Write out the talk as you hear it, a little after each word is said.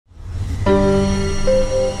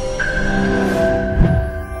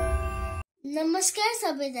नमस्कार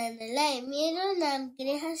सबैजनालाई, मेरो नाम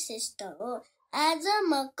ग्रेहा श्रेष्ठ हो। आज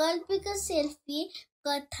म कल्पीको सेल्फी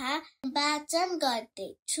कथा वाचन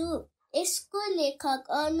गर्दैछु। यसको लेखक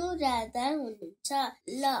अनुराधा हुनुहुन्छ।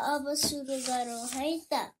 ल अब सुरु गरौँ है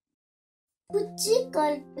त। खुच्ची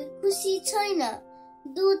कल्पी खुसी छैन,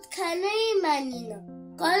 दुध खानै मानिन।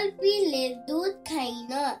 कल्पीले दुध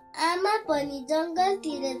खाइन, आमा पनि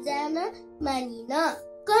जङ्गलतिर जान मानिन।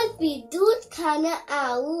 कल्पी दुध खान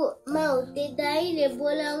आऊ, माउते दाइले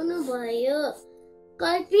बोलाउनु भयो।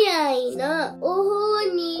 कल्पी आइन। ओहो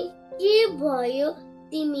नि, के भयो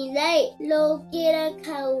तिमीलाई? लौ केरा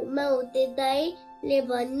खाऊ, माउते दाइले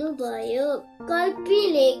भन्नुभयो।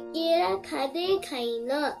 कल्पीले केरा खाँदै खाइन।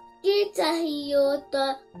 के चाहियो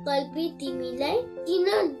त कल्पी तिमीलाई? किन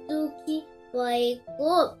दुखी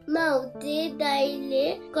भएको? माउते दाइले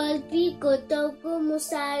कल्पीको टाउको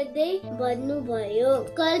मुसार्दै भन्नुभयो।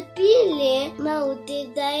 कल्पीले माउते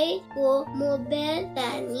दाइको मोबाइल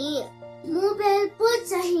तानी। मोबाइल पो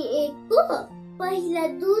चाहिएको? पहिला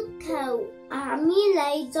दुध खाऊ,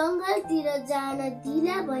 हामीलाई जङ्गलतिर जान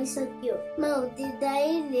ढिला भइसक्यो, माउते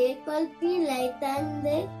दाइले कल्पीलाई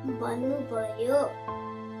तान्दै भन्नुभयो।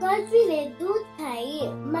 कल्पीले दुध खाई।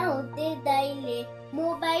 माउते दाइले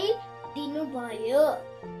मोबाइल दिनुभयो।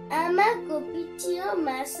 आमाको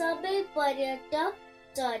पिठ्यौमा सबै पर्यटक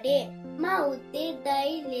चढे। माउते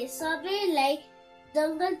दाइले सबैलाई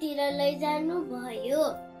जङ्गलतिर लैजानु भयो।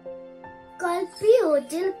 कल्पी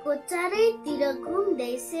होटेलको चारैतिर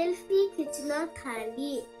घुम्दै सेल्फी खिच्न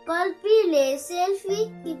थाली। कल्पीले सेल्फी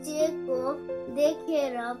खिचेको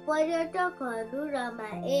देखेर पर्यटकहरू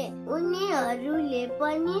रमाए। उनीहरूले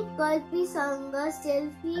पनि कल्पीसँग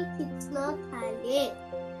सेल्फी खिच्न थाले।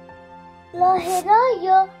 ल हेर,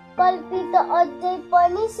 यो कल्पी त अझै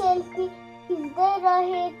पनि सेल्फी खिच्दै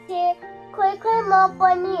रहेथे। खोइ म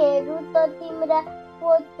पनि हेरौँ त तिम्रा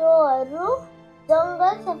फोटोहरू।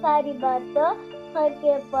 जङ्गल सफारीबाट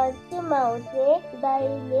फर्केपछि माउते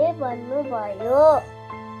दाइले भन्नुभयो।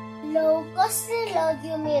 लौ, कसले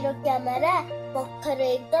लग्यो मेरो क्यामेरा?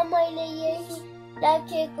 भर्खरै त मैले यही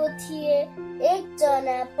राखेको थिएँ।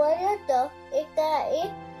 एकजना पर्यटक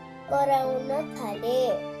एकाएक कराउन थाले।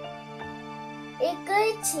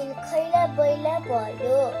 एकैछिन खैला बैला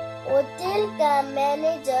भयो। होटेलका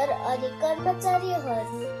म्यानेजर अनि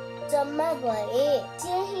कर्मचारीहरू जम्मा भए।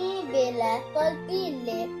 त्यही बेला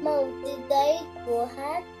कल्पीले माउते दाइको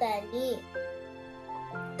हात तानी।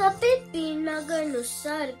 तपाईँ पिर नगर्नु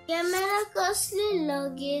सर, क्यामेरा कसले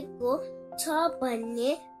लगेको छ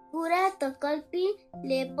भन्ने कुरा त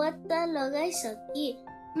कल्पीले पत्ता लगाइसकी।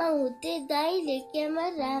 माउते दाइले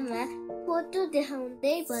क्यामेरामा फोटो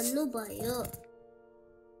देखाउँदै भन्नुभयो।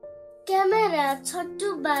 क्यामेरा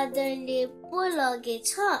छट्टु बादरले पो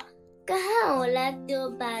लगेछ। कहाँ होला त्यो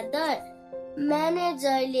बादर?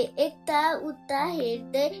 म्यानेजरले यता उता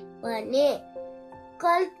हेर्दै भने।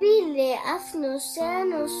 कल्पीले आफ्नो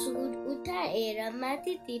सानो सुट उठाएर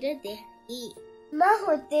माथितिर देखाई।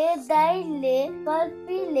 माउते दाइले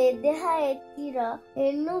कल्पीले देखाएतिर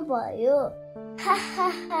हेर्नुभयो।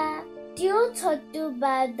 हा, त्यो छट्टु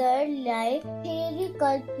बादरलाई फेरि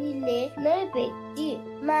कल्पीले नै भेटी।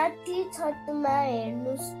 माथि छतमा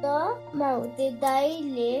हेर्नुस् त, माउते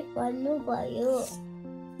दाइले भन्नुभयो।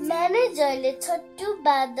 म्यानेजरले छट्टु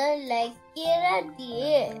बादरलाई केरा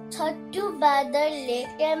दिए। छट्टु बादरले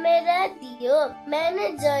क्यामेरा दियो।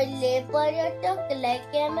 म्यानेजरले पर्यटकलाई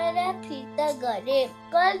क्यामेरा फिर्ता गरे।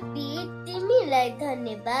 कल्पी, तिमीलाई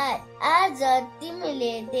धन्यवाद। आज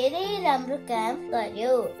तिमीले धेरै राम्रो काम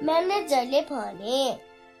गर्यौ, म्यानेजरले भने।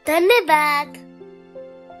 धन्यवाद।